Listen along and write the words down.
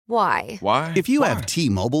Why? Why? If you have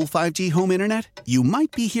T-Mobile 5G home internet, you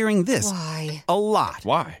might be hearing this Why? a lot.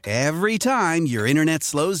 Why? Every time your internet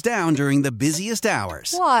slows down during the busiest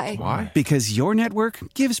hours. Why? Why? Because your network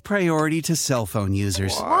gives priority to cell phone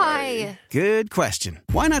users. Why? Good question.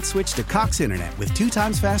 Why not switch to Cox Internet with 2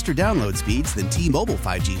 times faster download speeds than T-Mobile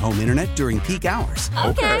 5G home internet during peak hours?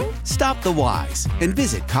 Okay. Stop the whys and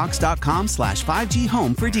visit cox.com/5G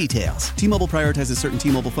home for details. T-Mobile prioritizes certain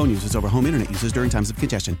T-Mobile phone users over home internet users during times of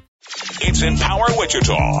congestion. It's Empower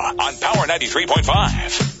Wichita on Power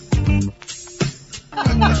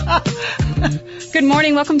 93.5. Good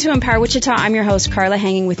morning. Welcome to Empower Wichita. I'm your host, Carla,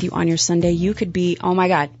 hanging with you on your Sunday. You could be, oh my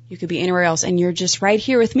God, you could be anywhere else, and you're just right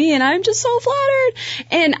here with me, and I'm just so flattered.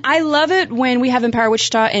 And I love it when we have Empower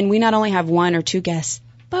Wichita, and we not only have 1 or 2 guests,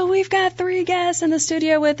 but we've got 3 guests in the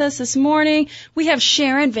studio with us this morning. We have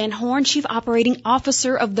Sharon Van Horn, Chief Operating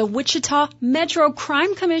Officer of the Wichita Metro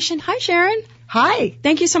Crime Commission. Hi, Sharon. Hi.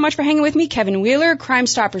 Thank you so much for hanging with me. Kevin Wheeler, Crime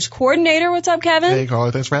Stoppers Coordinator. What's up, Kevin? Hey,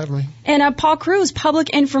 Carla. Thanks for having me. And Paul Cruz,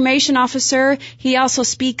 Public Information Officer. He also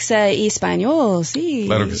speaks Español. Sí.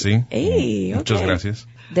 Claro que sí. Hey, okay. Muchas gracias.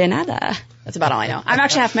 De nada. That's about all I know. I'm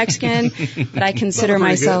actually half Mexican, but I consider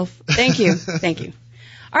myself. Good. Thank you. Thank you.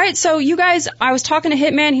 All right, so you guys, I was talking to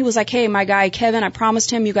Hitman. He was like, hey, my guy Kevin, I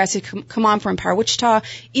promised him you guys could come on for Empower Wichita.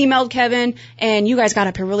 Emailed Kevin, and you guys got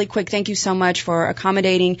up here really quick. Thank you so much for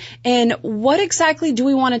accommodating. And what exactly do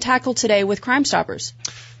we want to tackle today with Crime Stoppers?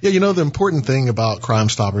 Yeah, you know, the important thing about Crime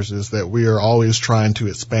Stoppers is that we are always trying to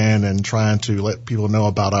expand and trying to let people know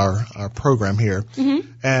about our program here. Mm-hmm.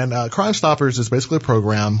 And Crime Stoppers is basically a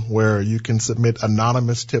program where you can submit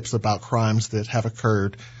anonymous tips about crimes that have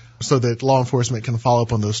occurred, so that law enforcement can follow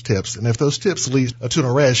up on those tips. And if those tips lead to an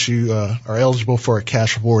arrest, you are eligible for a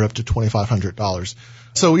cash reward up to $2,500.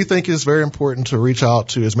 So we think it's very important to reach out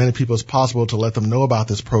to as many people as possible to let them know about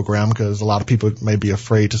this program, because a lot of people may be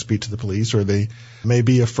afraid to speak to the police, or they may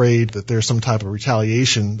be afraid that there's some type of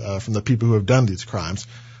retaliation from the people who have done these crimes.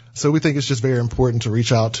 So we think it's just very important to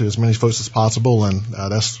reach out to as many folks as possible, and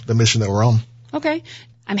that's the mission that we're on. Okay.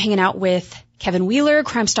 I'm hanging out with Kevin Wheeler,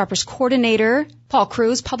 Crime Stoppers Coordinator, Paul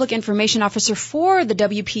Cruz, Public Information Officer for the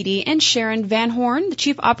WPD, and Sharon Van Horn, the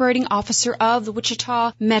Chief Operating Officer of the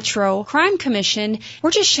Wichita Metro Crime Commission.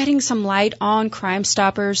 We're just shedding some light on Crime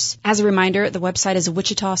Stoppers. As a reminder, the website is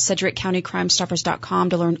wichita-cedric-county-crimestoppers.com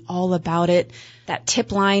to learn all about it. That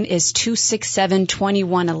tip line is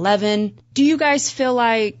 267-2111. Do you guys feel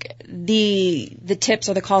like the tips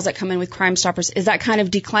or the calls that come in with Crime Stoppers, is that kind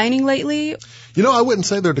of declining lately? You know, I wouldn't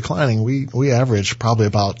say they're declining. We average probably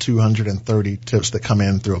about 230 tips that come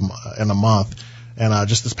in in a month. And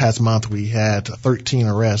just this past month, we had 13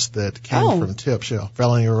 arrests that came from tips,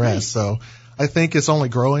 felony arrests. Nice. So I think it's only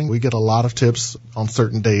growing. We get a lot of tips on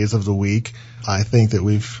certain days of the week. I think that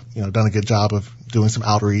we've done a good job of doing some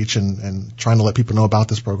outreach and trying to let people know about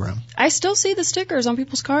this program. I still see the stickers on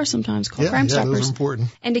people's cars sometimes called Crime Stoppers. Yeah, those are important.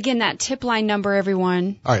 And again, that tip line number,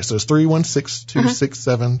 everyone. All right, so it's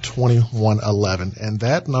 316-267-2111. And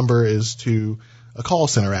that number is to a call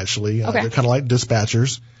center, actually. Okay. They're kind of like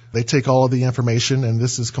dispatchers. They take all of the information, and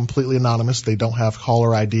this is completely anonymous. They don't have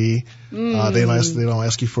caller ID. They don't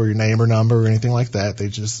ask you for your name or number or anything like that. They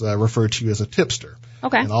just refer to you as a tipster.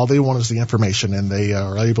 Okay. And all they want is the information, and they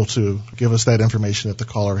are able to give us that information that the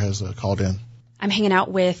caller has called in. I'm hanging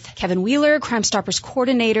out with Kevin Wheeler, Crime Stoppers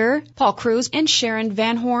Coordinator, Paul Cruz, and Sharon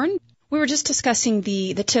Van Horn. We were just discussing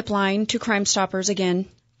the tip line to Crime Stoppers, again,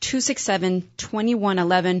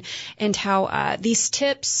 267-2111, and how these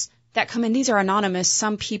tips that come in, these are anonymous.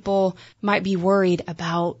 Some people might be worried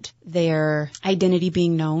about their identity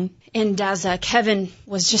being known. And as Kevin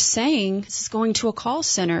was just saying, this is going to a call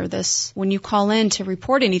center, when you call in to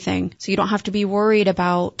report anything. So you don't have to be worried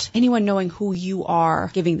about anyone knowing who you are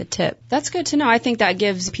giving the tip. That's good to know. I think that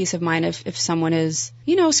gives peace of mind if someone is,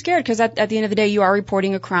 scared, because at the end of the day, you are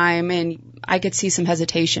reporting a crime, and I could see some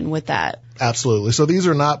hesitation with that. Absolutely. So these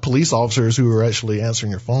are not police officers who are actually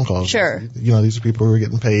answering your phone calls. Sure. These are people who are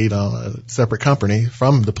getting paid on a separate company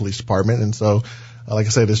from the police department. And so, like I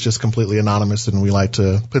said, it's just completely anonymous, and we like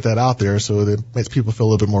to put that out there so that it makes people feel a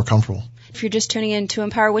little bit more comfortable. If you're just tuning in to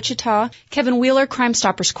Empower Wichita, Kevin Wheeler, Crime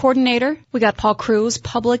Stoppers Coordinator. We got Paul Cruz,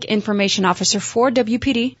 Public Information Officer for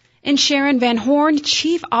WPD. And Sharon Van Horn,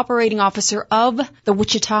 Chief Operating Officer of the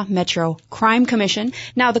Wichita Metro Crime Commission.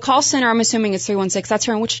 Now, the call center, I'm assuming it's 316. That's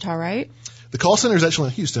here in Wichita, right? The call center is actually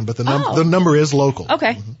in Houston, but the number is local.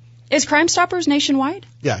 Okay. Mm-hmm. Is Crime Stoppers nationwide?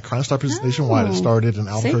 Yeah, Crime Stoppers is nationwide. It started in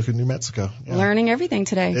Albuquerque, New Mexico. Yeah. Learning everything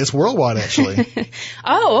today. It's worldwide, actually.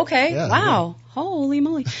 Oh, okay. Yeah, wow. Yeah. Holy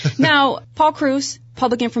moly. Now, Paul Cruz,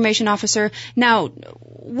 Public Information Officer. Now,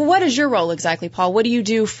 what is your role exactly, Paul? What do you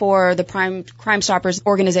do for the Crime Stoppers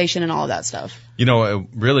organization and all of that stuff?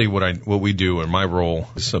 Really what we do, and my role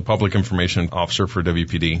is a Public Information Officer for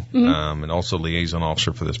WPD, and also Liaison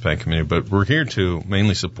Officer for the Hispanic community. But we're here to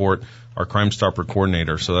mainly support our Crime Stopper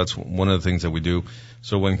Coordinator. So that's one of the things that we do.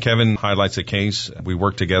 So when Kevin highlights a case, we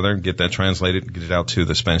work together, get that translated, get it out to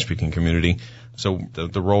the Spanish-speaking community. So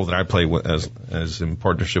the role that I play as in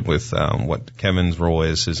partnership with what Kevin's role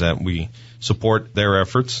is that we support their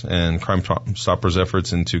efforts and Crime Stoppers'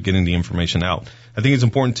 efforts into getting the information out. I think it's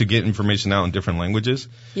important to get information out in different languages.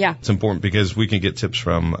 Yeah. It's important because we can get tips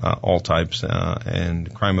from all types,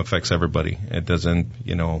 and crime affects everybody. It doesn't,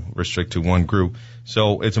 restrict to one group.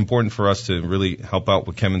 So it's important for us to really help out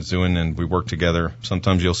what Kevin's doing, and we work together.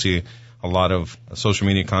 Sometimes you'll see a lot of social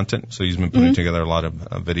media content. So he's been putting together a lot of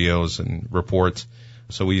videos and reports.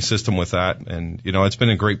 So we assist him with that. And, it's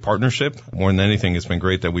been a great partnership. More than anything, it's been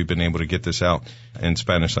great that we've been able to get this out in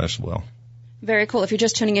Spanish as well. Very cool. If you're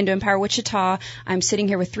just tuning into Empower Wichita, I'm sitting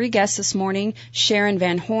here with 3 guests this morning, Sharon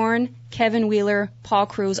Van Horn, Kevin Wheeler, Paul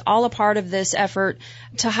Cruz, all a part of this effort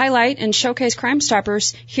to highlight and showcase Crime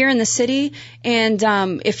Stoppers here in the city. And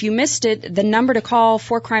if you missed it, the number to call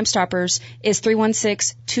for Crime Stoppers is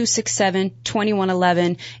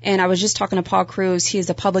 316-267-2111. And I was just talking to Paul Cruz. He is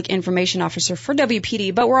the Public Information Officer for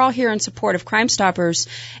WPD, but we're all here in support of Crime Stoppers.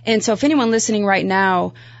 And so if anyone listening right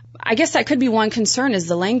now, I guess that could be one concern, is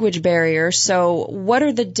the language barrier. So what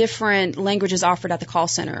are the different languages offered at the call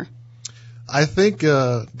center? I think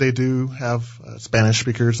they do have Spanish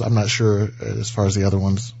speakers. I'm not sure as far as the other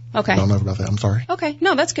ones. Okay. I don't know about that. I'm sorry. Okay.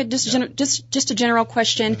 No, that's good. Just a general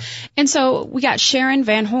question. Yeah. And so we got Sharon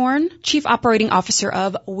Van Horn, Chief Operating Officer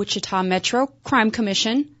of Wichita Metro Crime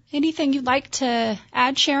Commission. Anything you'd like to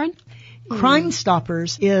add, Sharon? Crime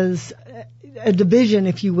Stoppers is a division,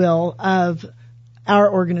 if you will, of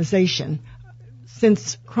our organization.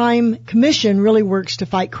 Since Crime Commission really works to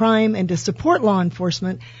fight crime and to support law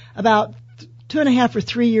enforcement, about 2.5 or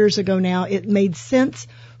 3 years ago now, it made sense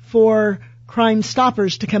for Crime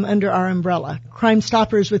Stoppers to come under our umbrella. Crime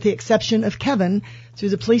Stoppers, with the exception of Kevin, through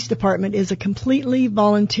the police department, is a completely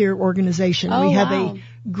volunteer organization. We have a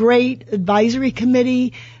great advisory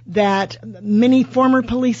committee that many former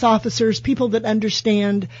police officers, people that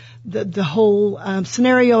understand the whole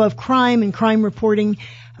scenario of crime and crime reporting,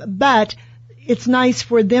 but it's nice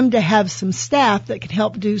for them to have some staff that can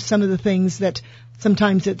help do some of the things that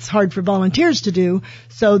sometimes it's hard for volunteers to do.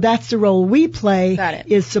 So that's the role we play,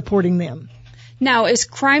 is supporting them. Now, is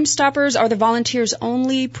Crime Stoppers, are the volunteers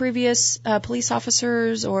only previous police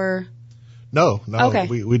officers, or? No. Okay.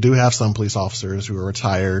 We do have some police officers who are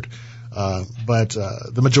retired, but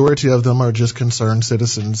the majority of them are just concerned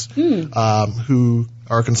citizens who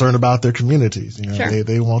are concerned about their communities. Sure.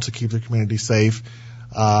 They want to keep their community safe.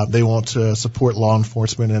 They want to support law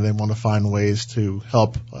enforcement, and they want to find ways to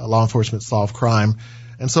help law enforcement solve crime.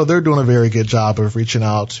 And so they're doing a very good job of reaching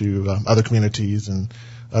out to other communities and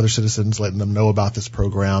other citizens, letting them know about this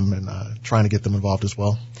program and trying to get them involved as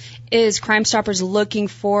well. Is Crime Stoppers looking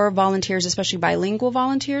for volunteers, especially bilingual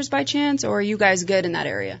volunteers by chance, or are you guys good in that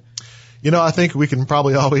area? I think we can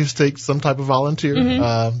probably always take some type of volunteer.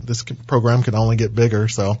 This program can only get bigger,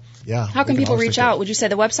 so yeah. How can people reach out? Would you say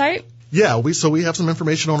the website? Yeah, we have some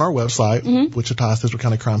information on our website,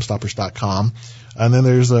 wichita-countycrimestoppers.com, and then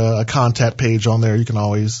there's a contact page on there. You can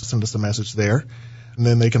always send us a message there. And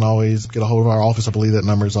then they can always get a hold of our office. I believe that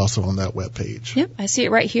number is also on that webpage. Yep, I see it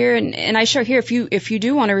right here. And I show here, if you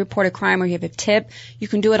do want to report a crime or you have a tip, you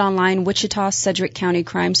can do it online,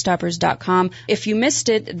 Wichita-CedricCountyCrimeStoppers.com. If you missed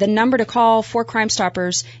it, the number to call for Crime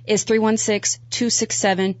Stoppers is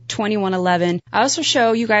 316-267-2111. I also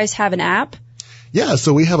show you guys have an app. Yeah,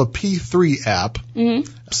 so we have a P3 app.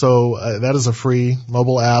 So that is a free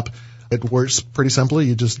mobile app. It works pretty simply.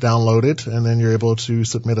 You just download it, and then you're able to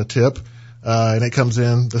submit a tip. And it comes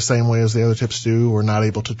in the same way as the other tips do. We're not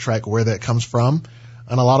able to track where that comes from.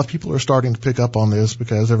 And a lot of people are starting to pick up on this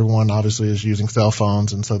because everyone obviously is using cell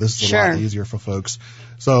phones, and so this is a lot easier for folks.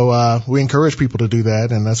 So we encourage people to do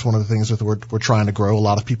that, and that's one of the things that we're trying to grow. A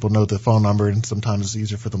lot of people know the phone number, and sometimes it's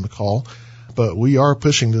easier for them to call. But we are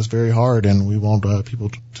pushing this very hard, and we want people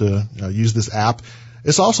to use this app.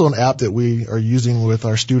 It's also an app that we are using with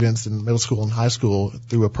our students in middle school and high school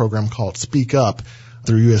through a program called Speak Up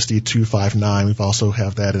through USD 259. We've also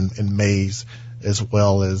have that in Mays as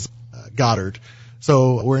well as Goddard.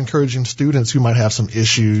 So we're encouraging students who might have some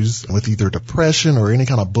issues with either depression or any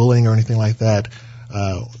kind of bullying or anything like that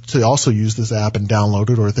to also use this app and download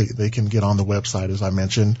it, or they can get on the website, as I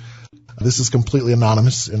mentioned. This is completely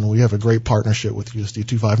anonymous, and we have a great partnership with USD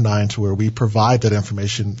 259 to where we provide that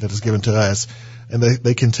information that is given to us, and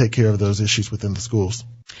they can take care of those issues within the schools.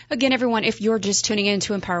 Again, everyone, if you're just tuning in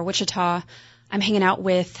to Empower Wichita, I'm hanging out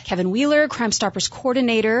with Kevin Wheeler, Crime Stoppers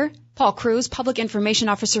Coordinator, Paul Cruz, Public Information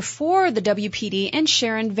Officer for the WPD, and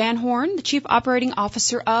Sharon Van Horn, the Chief Operating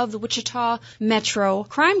Officer of the Wichita Metro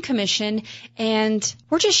Crime Commission. And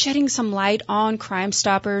we're just shedding some light on Crime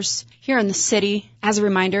Stoppers here in the city. As a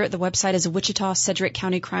reminder, the website is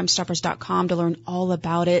wichita-cedric-county-crimestoppers.com to learn all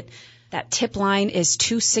about it. That tip line is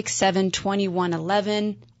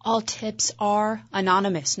 267-2111. All tips are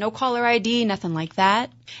anonymous. No caller ID, nothing like that.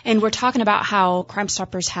 And we're talking about how Crime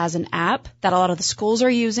Stoppers has an app that a lot of the schools are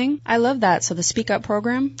using. I love that. So the Speak Up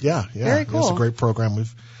program. Yeah. Very cool. It's a great program.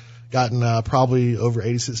 We've gotten probably over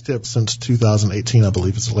 86 tips since 2018, I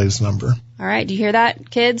believe is the latest number. All right. Do you hear that,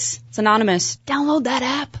 kids? It's anonymous. Download that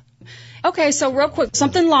app. Okay. So real quick,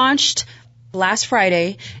 something launched last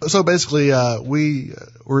Friday. So basically, we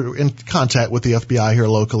were in contact with the FBI here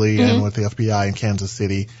locally and with the FBI in Kansas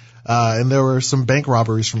City. And there were some bank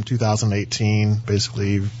robberies from 2018,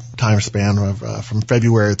 basically time span of from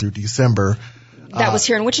February through December. That was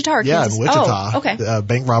here in Wichita or Kansas? Yeah, in Wichita. Oh, okay.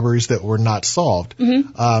 Bank robberies that were not solved.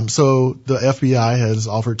 So the FBI has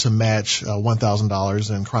offered to match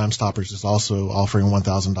 $1,000, and Crime Stoppers is also offering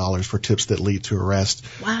 $1,000 for tips that lead to arrest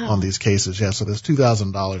on these cases. Yeah, so there's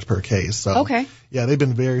 $2,000 per case. So, yeah, they've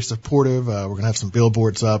been very supportive. We're going to have some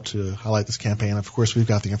billboards up to highlight this campaign. Of course, we've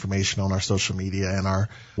got the information on our social media and our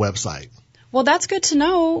website. Well, that's good to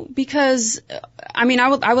know because, I mean,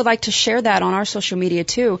 I would like to share that on our social media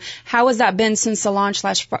too. How has that been since the launch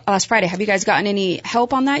last Friday? Have you guys gotten any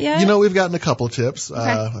help on that yet? You know, we've gotten a couple of tips.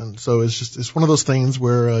 And so it's one of those things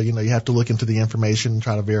where, you have to look into the information and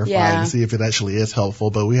try to verify and see if it actually is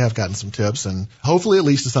helpful. But we have gotten some tips, and hopefully it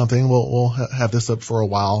leads to something. We'll have this up for a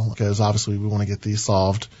while because obviously we want to get these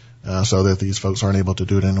solved so that these folks aren't able to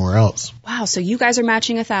do it anywhere else. Wow. So you guys are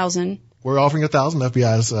matching 1,000. We're offering 1,000.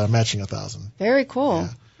 FBI is matching 1,000. Very cool. Yeah.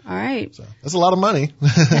 All right. So that's a lot of money.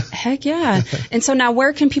 Heck yeah. And so now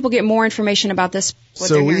where can people get more information about this?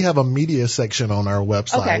 So we have a media section on our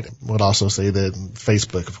website. Okay. Would also say that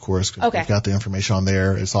Facebook, of course, okay. We've got the information on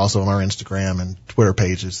there. It's also on our Instagram and Twitter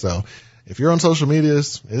pages. So if you're on social media,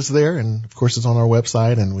 it's there. And of course, it's on our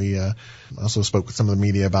website. And we also spoke with some of the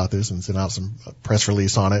media about this and sent out some press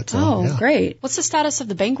release on it. So, great. What's the status of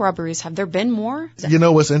the bank robberies? Have there been more? You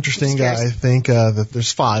know what's interesting? I think that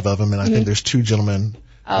there's 5 of them, and I think there's 2 gentlemen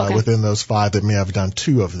within those 5 that may have done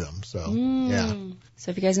 2 of them. So, yeah.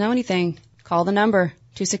 So if you guys know anything, call the number.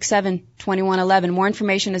 267-2111. More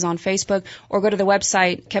information is on Facebook, or go to the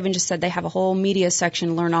website. Kevin just said they have a whole media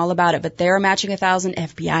section, learn all about it. But they're matching 1,000,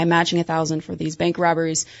 FBI matching 1,000 for these bank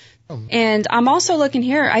robberies. And I'm also looking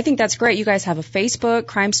here. I think that's great. You guys have a Facebook,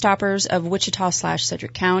 Crime Stoppers of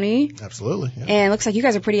Wichita/Cedric County. Absolutely. Yeah. And it looks like you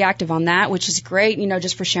guys are pretty active on that, which is great,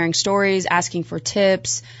 just for sharing stories, asking for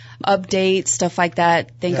tips, updates, stuff like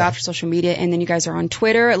that. Thank God for social media. And then you guys are on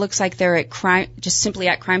Twitter. It looks like they're at just simply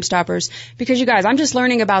at Crime Stoppers. Because you guys, I'm just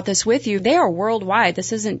learning about this with you. They are worldwide.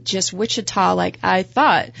 This isn't just Wichita like I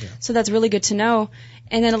thought. Yeah. So that's really good to know.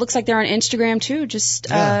 And then it looks like they're on Instagram too.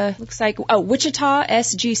 Looks like, Wichita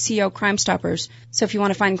SGCO Crime Stoppers. So if you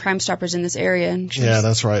want to find Crime Stoppers in this area. Yeah,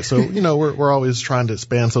 that's right. So, we're always trying to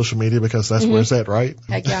expand social media because that's where it's at, right?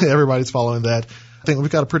 Heck yeah. Everybody's following that. I think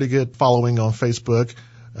we've got a pretty good following on Facebook,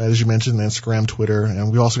 as you mentioned, Instagram, Twitter,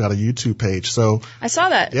 and we also got a YouTube page. So I saw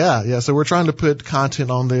that. Yeah. So we're trying to put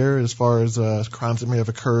content on there as far as crimes that may have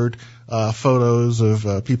occurred, photos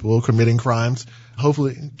of people committing crimes.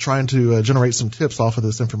 Hopefully trying to generate some tips off of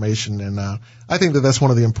this information. And I think that that's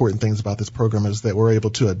one of the important things about this program is that we're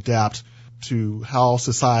able to adapt to how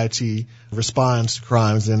society responds to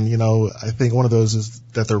crimes. And, I think one of those is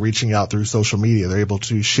that they're reaching out through social media. They're able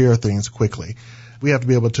to share things quickly. We have to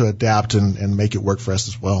be able to adapt and make it work for us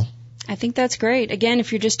as well. I think that's great. Again,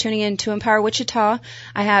 if you're just tuning in to Empower Wichita,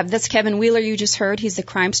 that's Kevin Wheeler you just heard. He's the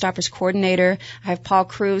Crime Stoppers Coordinator. I have Paul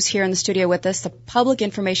Cruz here in the studio with us, the Public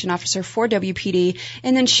Information Officer for WPD,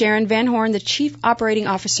 and then Sharon Van Horn, the Chief Operating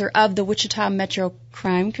Officer of the Wichita Metro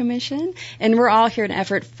Crime Commission. And we're all here in an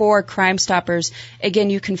effort for Crime Stoppers. Again,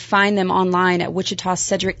 you can find them online at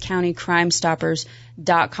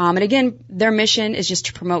wichita-cedric-county-crimestoppers.com. And again, their mission is just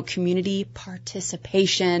to promote community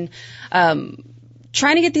participation,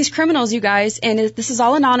 trying to get these criminals, you guys, and this is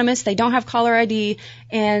all anonymous. They don't have caller ID,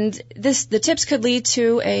 and the tips could lead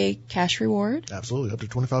to a cash reward. Absolutely, up to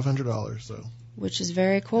 $2,500. So, which is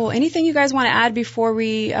very cool. Anything you guys want to add before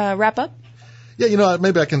we wrap up? Yeah,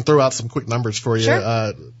 maybe I can throw out some quick numbers for you.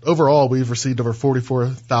 Sure. Overall, we've received over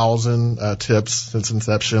 44,000 tips since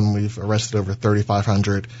inception. We've arrested over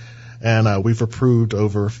 3,500. and we've approved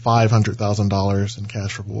over $500,000 in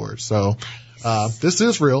cash rewards. So this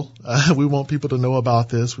is real. We want people to know about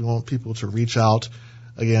this. We want people to reach out.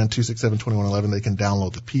 Again, 267-2111. They can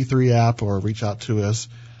download the P3 app or reach out to us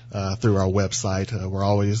through our website. We're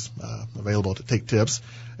always available to take tips.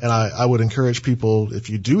 And I would encourage people, if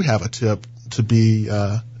you do have a tip, to be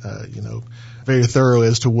very thorough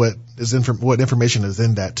as to what information is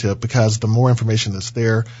in that tip, because the more information that's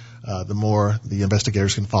there, the more the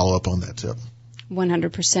investigators can follow up on that tip.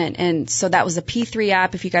 100%. And so that was the P3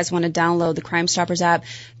 app. If you guys want to download the Crime Stoppers app,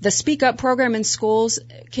 the Speak Up program in schools,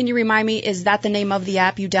 can you remind me, is that the name of the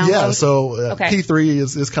app you download? Yeah. So okay.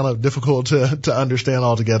 P3 is kind of difficult to understand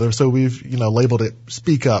altogether. So we've, labeled it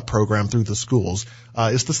Speak Up program through the schools.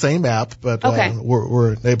 It's the same app, but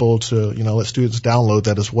we're able to, let students download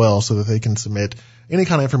that as well so that they can submit any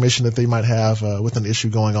kind of information that they might have with an issue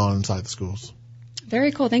going on inside the schools.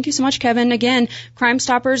 Very cool. Thank you so much, Kevin. Again, Crime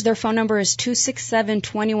Stoppers, their phone number is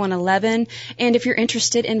 267-2111. And if you're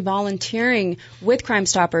interested in volunteering with Crime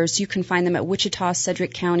Stoppers, you can find them at Wichita,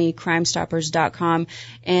 Sedgwick County, crimestoppers.com.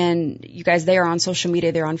 And you guys, they are on social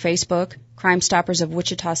media. They're on Facebook, Crime Stoppers of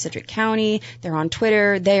Wichita, Sedgwick County. They're on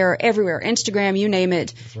Twitter. They are everywhere. Instagram, you name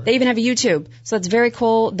it. Right. They even have a YouTube. So it's very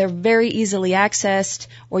cool. They're very easily accessed,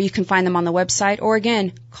 or you can find them on the website. Or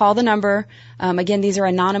again, call the number. Again, these are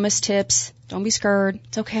anonymous tips. Don't be scared.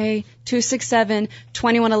 It's okay.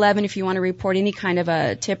 267-2111 if you want to report any kind of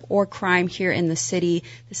a tip or crime here in the city.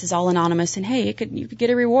 This is all anonymous, and hey, you could get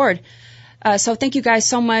a reward. So thank you guys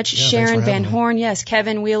so much. Yeah, Sharon Van Horn, yes,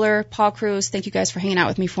 Kevin Wheeler, Paul Cruz, thank you guys for hanging out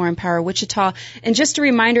with me for Empower Wichita. And just a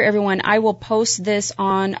reminder, everyone, I will post this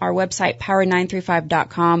on our website,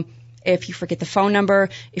 power935.com. If you forget the phone number,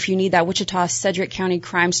 if you need that Wichita, Sedgwick County,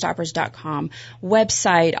 crimestoppers.com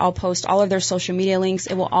website, I'll post all of their social media links.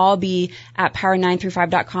 It will all be at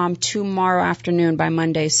power935.com tomorrow afternoon by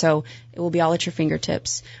Monday. So it will be all at your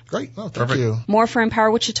fingertips. Great. Oh, thank you. More for Empower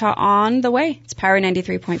Wichita on the way. It's Power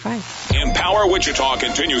 93.5. Empower Wichita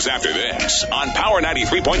continues after this on Power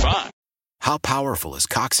 93.5. How powerful is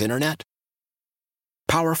Cox Internet?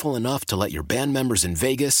 Powerful enough to let your band members in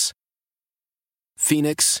Vegas,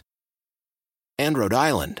 Phoenix, and Rhode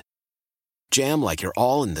Island jam like you're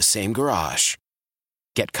all in the same garage.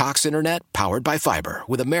 Get Cox Internet powered by fiber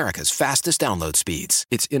with America's fastest download speeds.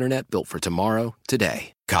 It's internet built for tomorrow,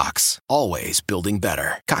 today. Cox, always building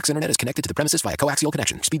better. Cox Internet is connected to the premises via coaxial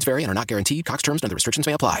connection. Speeds vary and are not guaranteed. Cox terms and other restrictions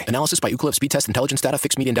may apply. Analysis by Ookla of Speed Test Intelligence Data.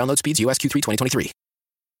 Fixed median download speeds. US Q3 2023.